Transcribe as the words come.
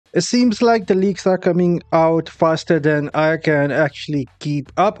It seems like the leaks are coming out faster than I can actually keep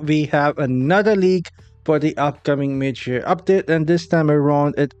up. We have another leak for the upcoming major update, and this time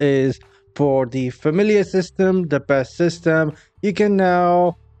around it is for the familiar system, the pet system. You can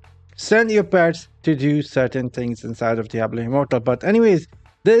now send your pets to do certain things inside of Diablo Immortal. But anyways,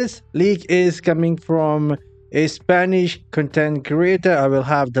 this leak is coming from a Spanish content creator. I will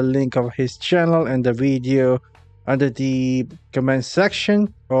have the link of his channel and the video under the comment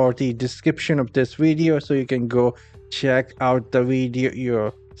section or the description of this video, so you can go check out the video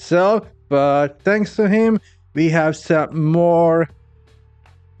yourself. But thanks to him, we have some more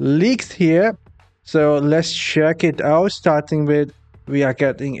leaks here. So let's check it out, starting with we are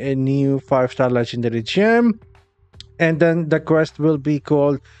getting a new 5-star legendary gem, and then the quest will be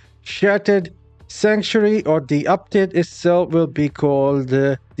called Shattered Sanctuary, or the update itself will be called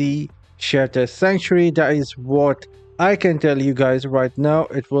the Shattered Sanctuary. That is what I can tell you guys right now.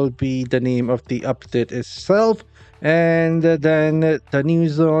 It will be the name of the update itself. And then the new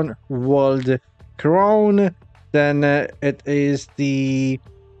zone, World Crown. Then it is the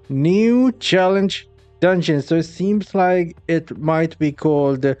new challenge dungeon. So it seems like it might be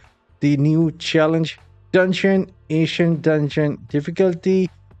called the new challenge dungeon, ancient dungeon difficulty,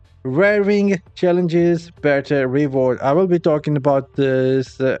 raring challenges, better reward. I will be talking about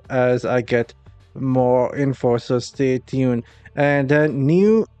this as I get more info, so stay tuned. And then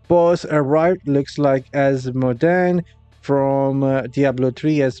new boss arrived, looks like as modern from Diablo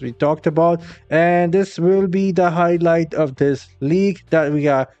 3, as we talked about, and this will be the highlight of this leak that we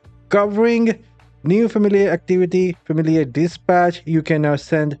are covering. New familiar activity, familiar dispatch. You can now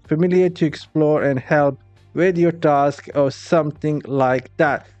send familiar to explore and help with your task or something like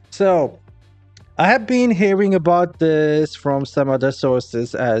that. So I have been hearing about this from some other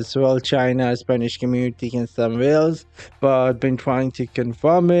sources as well, China, Spanish community, and some else, but been trying to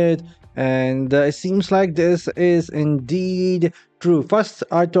confirm it. And it seems like this is indeed true. First,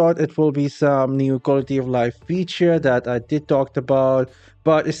 I thought it will be some new quality of life feature that I did talked about,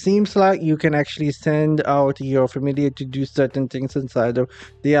 but it seems like you can actually send out your familiar to do certain things inside of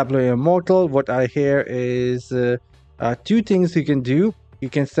Diablo Immortal. What I hear is two things you can do. You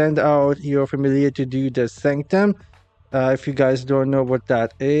can send out your familiar to do the sanctum. If you guys don't know what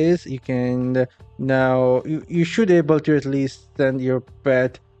that is, you can now you should able to at least send your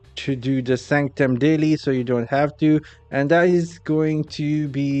pet to do the sanctum daily, so you don't have to. And that is going to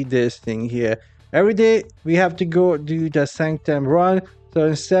be this thing here. Every day we have to go do the sanctum run. So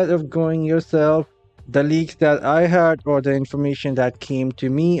instead of going yourself, the leaks that I heard or the information that came to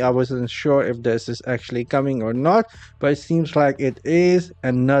me, I wasn't sure if this is actually coming or not, but it seems like it is.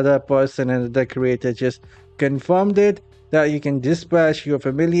 Another person, another creator just confirmed it that you can dispatch your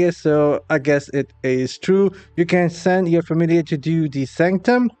familiar, so I guess it is true. You can send your familiar to do the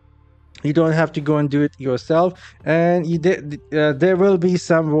sanctum. You don't have to go and do it yourself, and there will be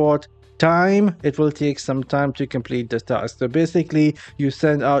somewhat time. It will take some time to complete the task. So basically you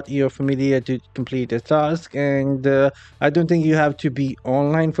send out your familiar to complete the task, and I don't think you have to be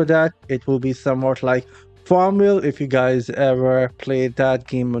online for that. It will be somewhat like Farmville. If you guys ever played that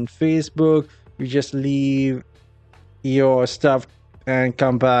game on Facebook, you just leave your stuff and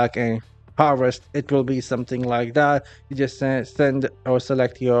come back and harvest. It will be something like that. You just send or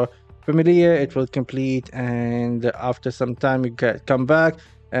select your familiar, it will complete, and after some time you come back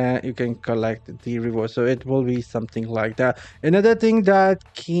and you can collect the reward. So it will be something like that. Another thing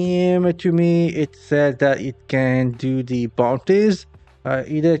that came to me, it said that it can do the bounties.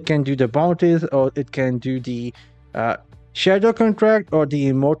 Either it can do the bounties or it can do the shadow contract or the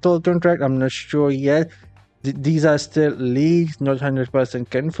immortal contract. I'm not sure yet. These are still leaks, not 100%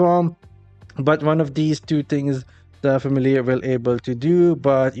 confirmed, but one of these two things the familiar will able to do,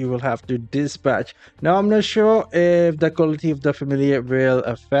 but you will have to dispatch. Now I'm not sure if the quality of the familiar will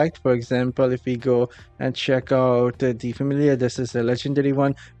affect. For example, if we go and check out the familiar, this is a legendary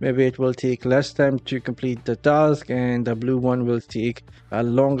one, maybe it will take less time to complete the task, and the blue one will take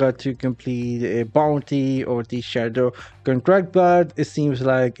longer to complete a bounty or the shadow contract. But it seems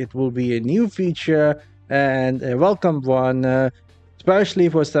like it will be a new feature and a welcome one, especially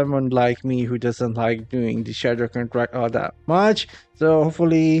for someone like me who doesn't like doing the shadow contract all that much. So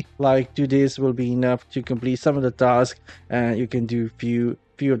hopefully like 2 days will be enough to complete some of the tasks, and you can do few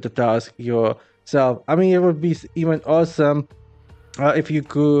of the tasks yourself. I mean, it would be even awesome if you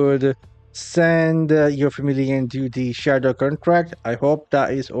could send your familiar and do the shadow contract. I hope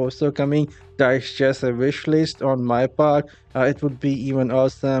that is also coming. That is just a wish list on my part. It would be even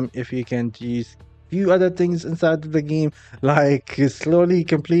awesome if you can do few other things inside of the game, like slowly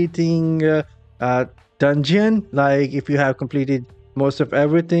completing dungeon. Like if you have completed most of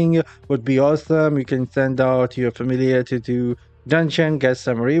everything would be awesome. You can send out your familiar to do dungeon, get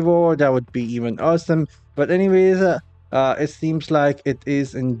some reward. That would be even awesome. But anyways, it seems like it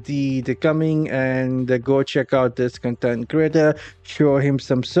is indeed coming, and go check out this content creator, show him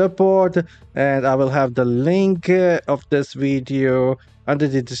some support, and I will have the link of this video under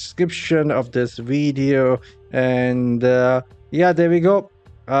the description of this video. And yeah, there we go.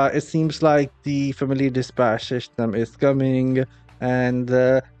 It seems like the family dispatch system is coming, and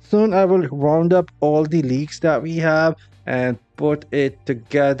soon I will round up all the leaks that we have and put it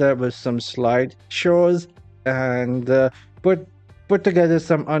together with some slideshows, and put together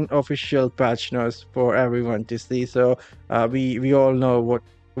some unofficial patch notes for everyone to see. So we all know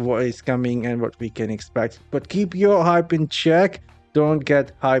what is coming and what we can expect. But keep your hype in check. Don't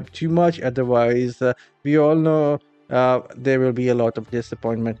get hyped too much, otherwise we all know there will be a lot of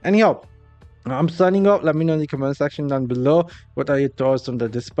disappointment. Anyhow, I'm signing off. Let me know in the comment section down below. What are your thoughts on the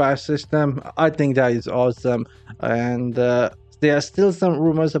dispatch system? I think that is awesome. And there are still some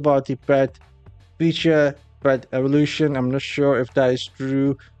rumors about the pet feature, pet evolution. I'm not sure if that is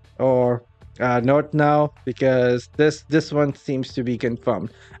true or not now, because this one seems to be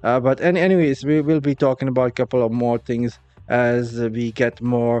confirmed. But anyways, we will be talking about a couple of more things as we get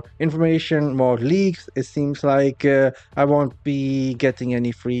more information, more leaks. It seems like I won't be getting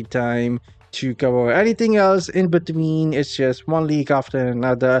any free time to cover anything else in between. It's just one leak after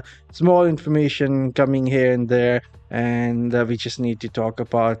another, small information coming here and there, and we just need to talk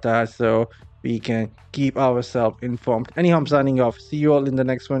about that so we can keep ourselves informed. Anyhow, I'm signing off. See you all in the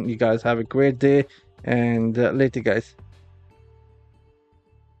next one. You guys have a great day, and later, guys.